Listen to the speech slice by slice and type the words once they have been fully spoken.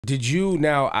Did you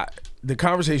now? The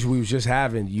conversation we was just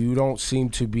having. You don't seem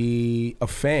to be a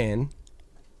fan,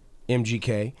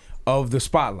 MGK, of the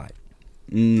spotlight.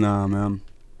 Nah, man.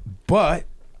 But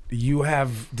you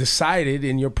have decided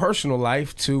in your personal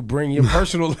life to bring your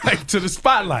personal life to the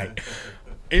spotlight.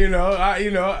 I didn't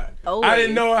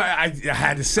know I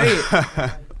had to say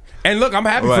it. And look, I'm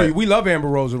happy for you. We love Amber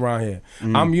Rose around here.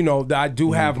 I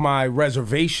do have my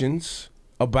reservations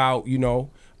about,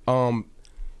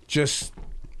 just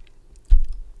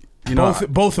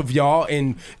both of y'all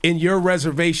and in your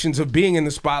reservations of being in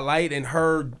the spotlight and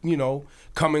her,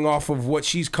 coming off of what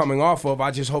she's coming off of.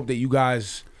 I just hope that you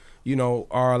guys,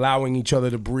 are allowing each other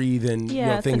to breathe and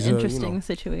things. It's an interesting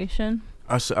situation.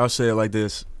 I'll say it like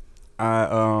this: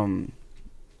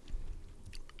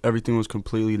 everything was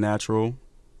completely natural.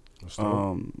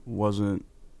 Wasn't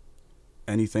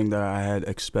anything that I had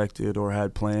expected or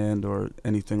had planned or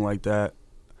anything like that.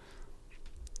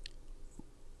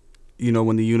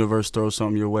 When the universe throws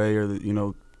something your way or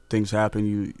things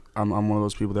happen, I'm one of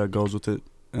those people that goes with it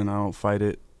and I don't fight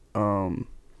it. And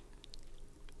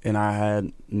I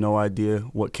had no idea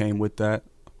what came with that.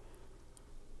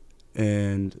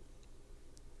 And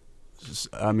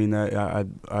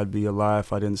I'd be a lie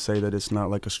if I didn't say that it's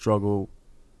not like a struggle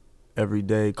every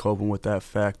day coping with that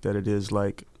fact that it is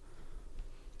like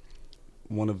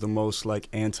one of the most like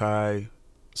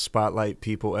anti-spotlight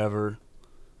people ever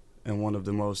and one of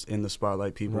the most in the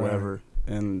spotlight people ever.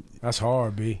 And that's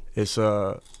hard, B. It's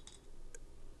along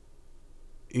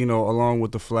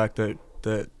with the fact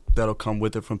that'll come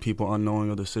with it from people unknowing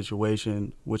of the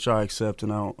situation, which I accept,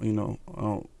 and I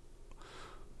don't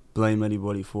blame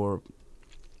anybody for.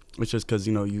 It's just because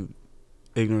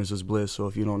ignorance is bliss. So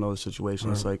if you don't know the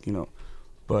situation, it's like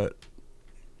but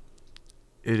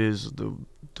it is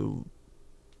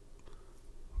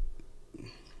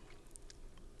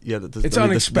it's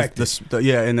unexpected.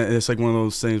 And it's like one of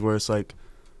those things where it's like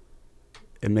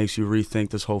it makes you rethink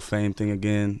this whole fame thing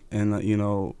again.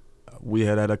 And we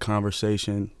had a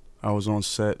conversation. I was on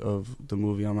set of the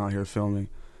movie I'm out here filming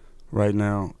right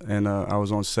now, and I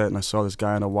was on set and I saw this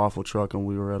guy in a waffle truck, and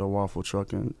we were at a waffle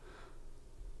truck, and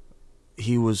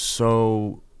he was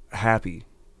so happy,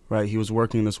 right? He was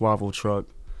working this waffle truck,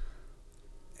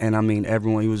 and I mean,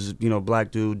 everyone, he was, black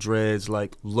dude, dreads,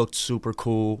 like, looked super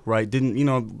cool, right? Didn't,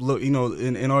 look,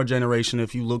 in our generation,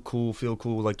 if you look cool, feel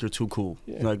cool, like, you're too cool.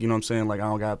 Yeah. Like, you know what I'm saying? Like, I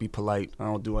don't gotta be polite. I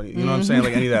don't do any, you know what I'm saying?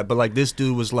 Like, any of that. But, like, this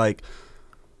dude was, like,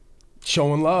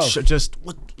 showing love. To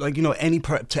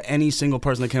any single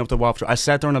person that came up to the waffle truck. I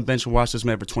sat there on a bench and watched this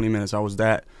man for 20 minutes. I was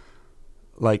that,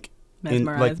 like,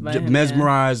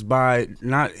 mesmerized by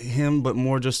not him, but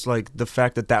more just like the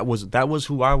fact that was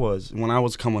who I was when I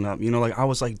was coming up. Like I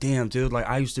was like, damn, dude, like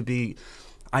I used to be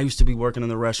working in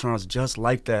the restaurants just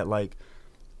like that. Like,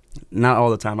 not all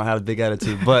the time. I had a big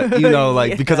attitude, but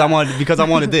like because I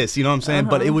wanted this. You know what I'm saying?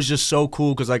 But it was just so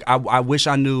cool because like I wish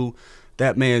I knew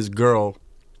that man's girl,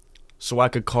 so I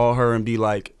could call her and be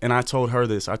like. And I told her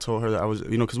this. I told her that I was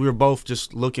because we were both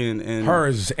just looking, and her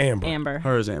is Amber.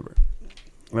 Her is Amber.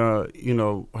 Her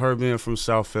being from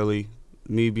South Philly,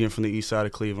 me being from the east side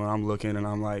of Cleveland, I'm looking and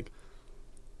I'm like,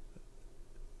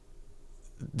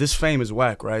 this fame is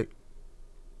whack, right?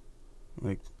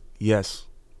 Like, yes.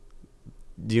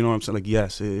 Do you know what I'm saying? Like,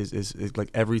 yes, it's like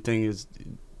everything is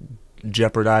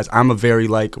jeopardized. I'm a very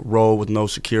like roll with no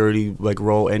security, like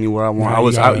roll anywhere I want. I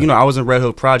was in Red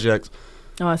Hook Projects.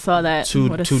 Oh, I saw that two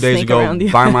days ago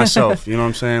by myself. You know what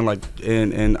I'm saying? Like,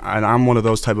 and I'm one of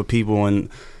those type of people, and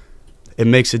it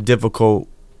makes it difficult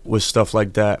with stuff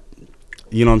like that.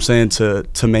 You know what I'm saying?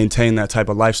 To maintain that type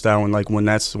of lifestyle, and like when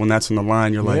that's in the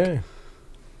line, you're like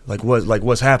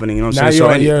what's happening? You know what I'm saying?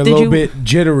 Now you're a little bit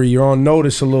jittery. You're on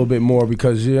notice a little bit more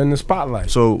because you're in the spotlight.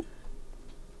 So,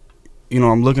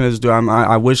 I'm looking at this dude.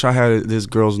 I wish I had this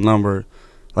girl's number,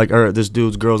 or this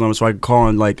dude's girl's number, so I could call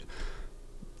and like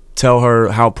tell her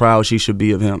how proud she should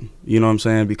be of him. You know what I'm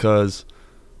saying? Because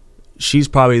she's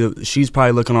probably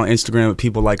looking on Instagram at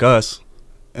people like us,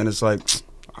 and it's like,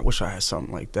 I wish I had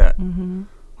something like that.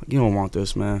 Like, you don't want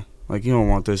this, man. Like, you don't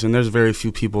want this. And there's very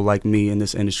few people like me in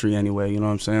this industry anyway. You know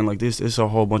what I'm saying? Like, it's a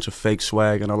whole bunch of fake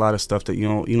swag and a lot of stuff that you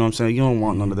know what I'm saying? You don't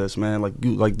want none of this, man.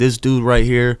 Like this dude right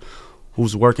here,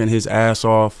 who's working his ass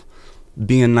off,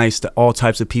 being nice to all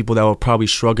types of people that will probably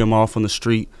shrug him off on the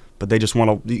street, but they just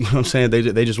want to, you know what I'm saying?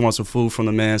 They just want some food from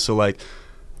the man. So like,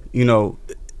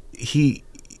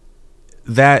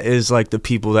 that is like the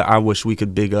people that I wish we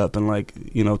could big up and like,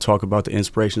 talk about the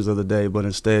inspirations of the day. But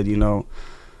instead,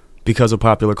 because of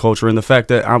popular culture and the fact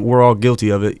that we're all guilty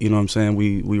of it, you know what I'm saying?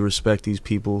 We respect these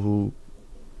people who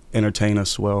entertain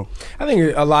us well. I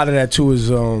think a lot of that too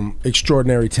is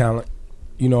extraordinary talent.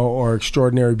 you know, or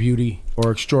extraordinary beauty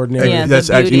or extraordinary. Yeah, that's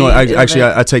the actually, you know, beauty of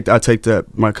it. I take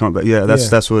that my comeback. Yeah,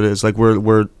 that's what it is. Like we're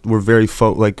very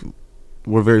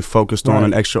we're very focused on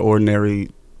an extraordinary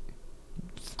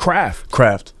craft.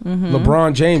 Mm-hmm.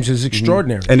 LeBron James is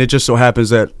extraordinary, and it just so happens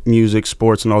that music,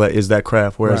 sports, and all that is that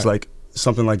craft. Whereas Right. like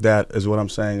something like that is what I'm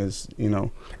saying is, you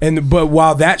know. but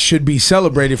while that should be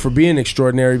celebrated for being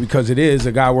extraordinary, because it is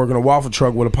a guy working a waffle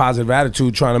truck with a positive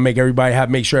attitude, trying to make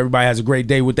sure everybody has a great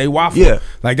day with their waffle. Yeah.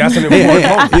 Like that's an important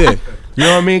moment. Yeah. You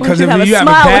know what I mean? Because We if should have you a have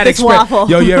a smile with bad this experience, waffle.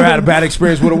 yo, you ever had a bad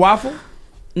experience with a waffle?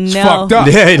 It's No. fucked up.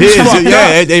 Yeah, it is. It's fucked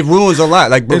Yeah, up. it ruins a lot.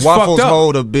 Like, but It's waffles fucked up.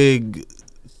 hold a big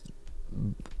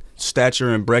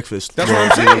stature in breakfast. That's what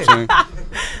I'm You know what I'm saying?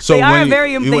 So They when are you-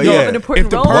 very you- they yeah. go an important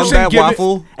If the role. One person bad give it-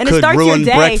 waffle And it could starts your ruin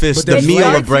day. breakfast, But the there's meal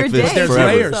layers. of breakfast There's forever.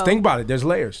 layers. So- Think about it. There's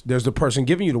layers. There's the person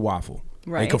giving you the waffle.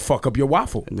 They Right. could fuck up your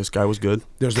waffle. And this guy was good,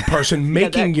 There's the person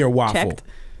making that your waffle. checked.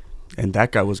 and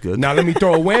that guy was good. Now let me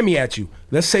throw a whammy at you.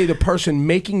 Let's say the person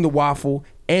making the waffle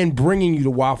and bringing you the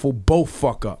waffle both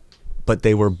fuck up. But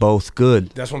they were both good.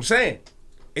 That's what I'm saying.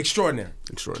 Extraordinary.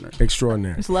 Extraordinary.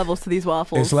 Extraordinary. There's levels to these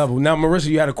waffles. It's level. Now, Marissa,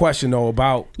 you had a question though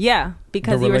about Yeah,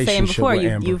 because the you were saying relationship before with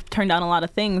Amber. you've turned down a lot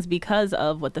of things because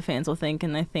of what the fans will think,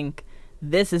 and I think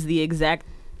this is the exact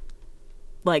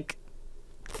like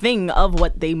thing of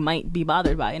what they might be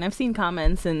bothered by. And I've seen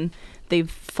comments, and they've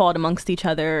fought amongst each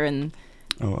other, and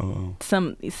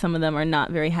some of them are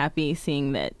not very happy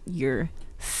seeing that you're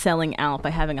selling out by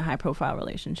having a high profile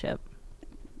relationship.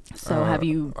 So have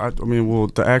you? I mean, well,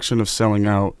 the action of selling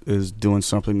out is doing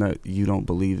something that you don't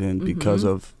believe in because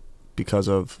of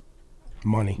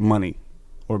money.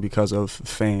 or because of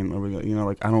fame, or you know,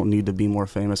 like I don't need to be more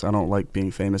famous. I don't like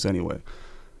being famous anyway,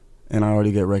 and I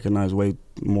already get recognized way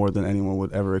more than anyone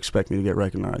would ever expect me to get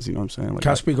recognized. You know what I'm saying? Like,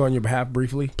 Can I speak on your behalf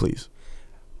briefly? please.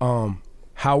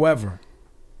 However,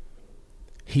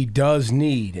 he does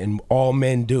need, and all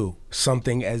men do,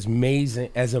 something as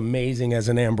amazing as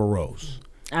an Amber Rose.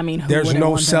 I mean, who There's wouldn't no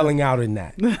want that? selling out in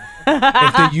that.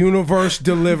 If the universe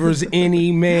delivers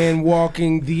any man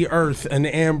walking the earth an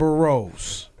Amber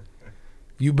Rose,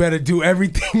 you better do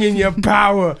everything in your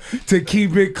power to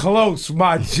keep it close,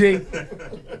 my G.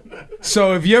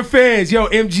 So if your fans,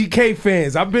 MGK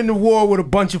fans, I've been to war with a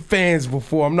bunch of fans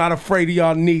before. I'm not afraid of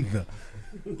y'all neither.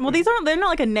 Well, they're not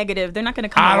like a negative. They're not going to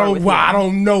come over with you. I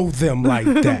don't know them like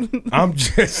that. I'm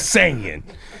just saying.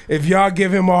 If y'all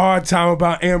give him a hard time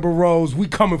about Amber Rose, we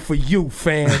coming for you,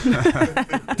 fam.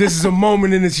 This is a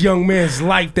moment in this young man's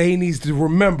life that he needs to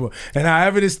remember. And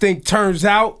however this thing turns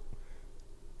out,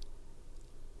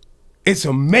 it's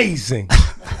amazing.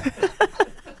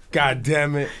 God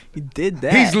damn it. You did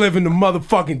that. He's living the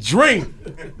motherfucking dream.